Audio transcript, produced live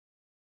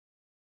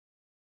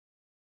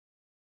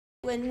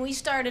When we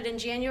started in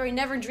January,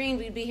 never dreamed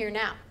we'd be here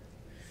now.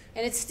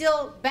 And it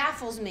still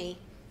baffles me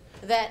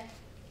that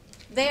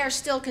they are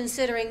still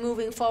considering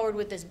moving forward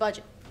with this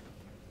budget.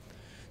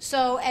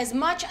 So as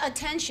much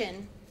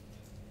attention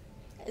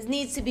as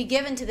needs to be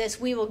given to this,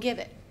 we will give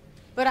it.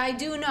 But I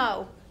do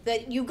know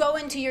that you go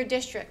into your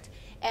district,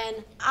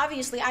 and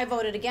obviously I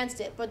voted against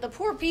it, but the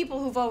poor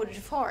people who voted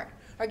for it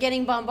are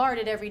getting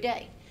bombarded every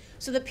day.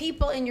 So the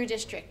people in your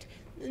district,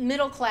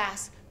 middle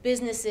class,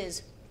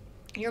 businesses,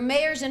 your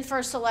mayors and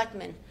first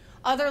selectmen,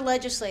 other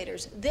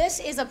legislators, this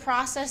is a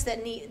process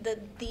that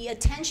the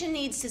attention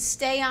needs to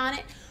stay on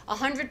it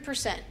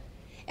 100%.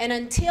 And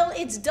until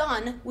it's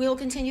done, we will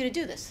continue to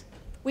do this.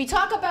 We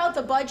talk about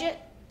the budget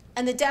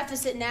and the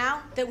deficit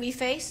now that we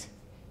face.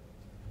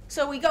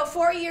 So we go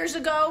 4 years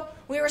ago,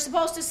 we were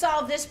supposed to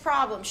solve this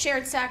problem,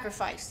 shared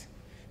sacrifice.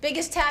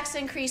 Biggest tax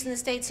increase in the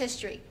state's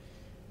history.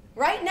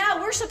 Right now,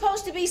 we're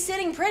supposed to be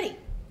sitting pretty.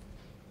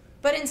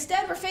 But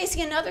instead, we're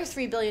facing another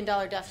 $3 billion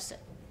deficit.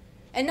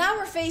 And now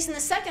we're facing the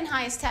second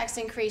highest tax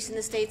increase in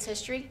the state's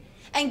history.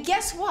 And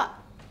guess what?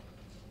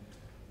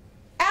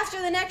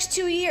 After the next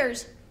 2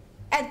 years,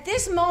 at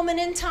this moment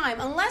in time,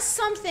 unless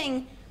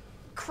something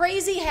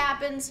crazy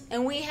happens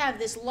and we have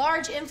this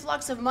large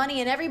influx of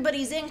money and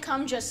everybody's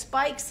income just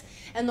spikes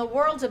and the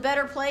world's a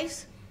better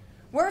place,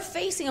 we're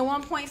facing a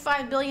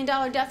 $1.5 billion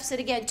deficit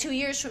again 2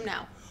 years from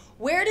now.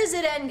 Where does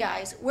it end,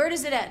 guys? Where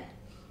does it end?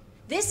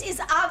 This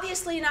is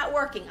obviously not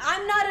working.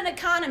 I'm not an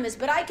economist,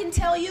 but I can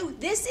tell you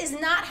this is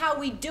not how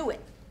we do it.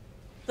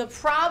 The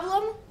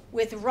problem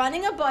with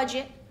running a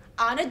budget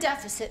on a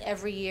deficit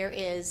every year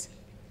is,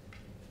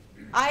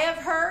 I have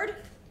heard,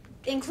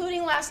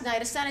 including last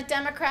night, a Senate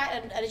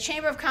Democrat at a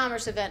Chamber of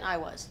Commerce event I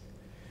was,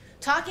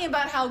 talking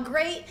about how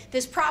great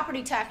this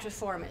property tax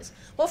reform is.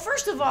 Well,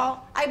 first of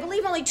all, I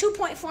believe only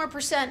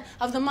 2.4%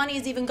 of the money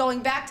is even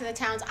going back to the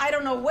towns. I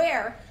don't know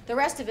where the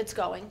rest of it's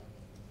going.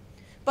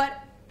 But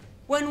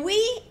when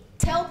we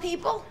tell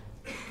people,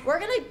 we're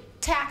going to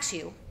tax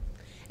you,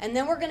 and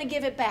then we're going to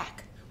give it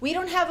back, we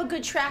don't have a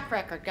good track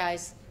record,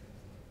 guys,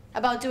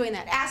 about doing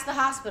that. Ask the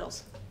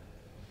hospitals.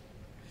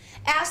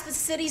 Ask the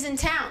cities and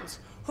towns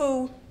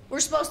who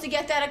were supposed to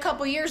get that a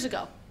couple years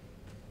ago.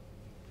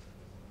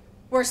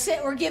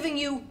 We're giving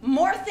you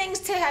more things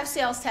to have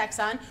sales tax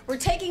on. We're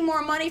taking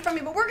more money from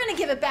you, but we're going to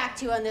give it back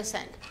to you on this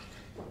end.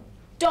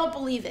 Don't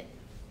believe it.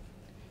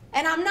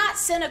 And I'm not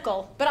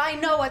cynical, but I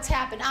know what's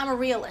happened. I'm a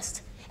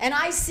realist. And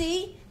I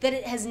see that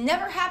it has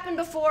never happened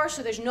before,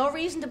 so there's no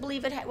reason to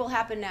believe it will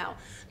happen now.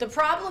 The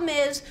problem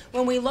is,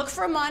 when we look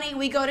for money,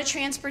 we go to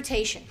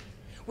transportation.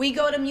 We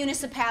go to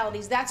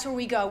municipalities. That's where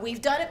we go.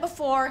 We've done it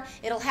before.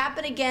 It'll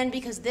happen again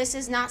because this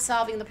is not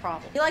solving the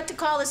problem. We like to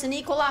call this an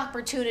equal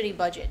opportunity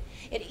budget.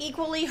 It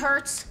equally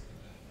hurts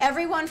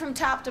everyone from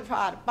top to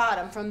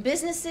bottom, from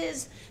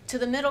businesses to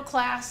the middle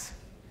class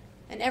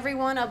and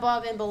everyone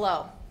above and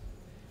below.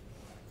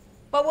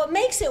 But what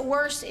makes it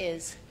worse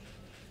is,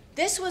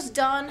 this was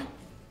done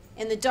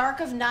in the dark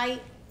of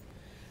night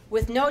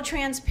with no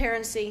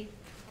transparency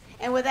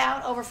and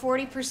without over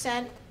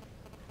 40%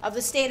 of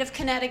the state of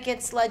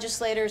Connecticut's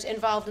legislators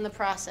involved in the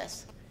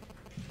process.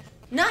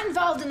 Not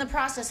involved in the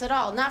process at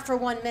all, not for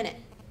 1 minute.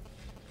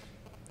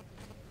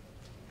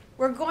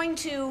 We're going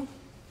to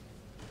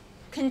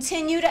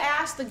continue to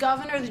ask the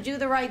governor to do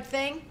the right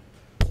thing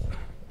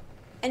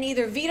and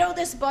either veto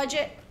this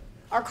budget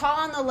or call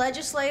on the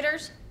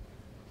legislators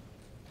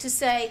to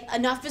say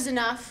enough is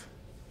enough.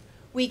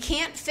 We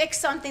can't fix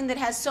something that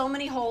has so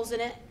many holes in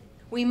it.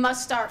 We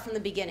must start from the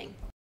beginning.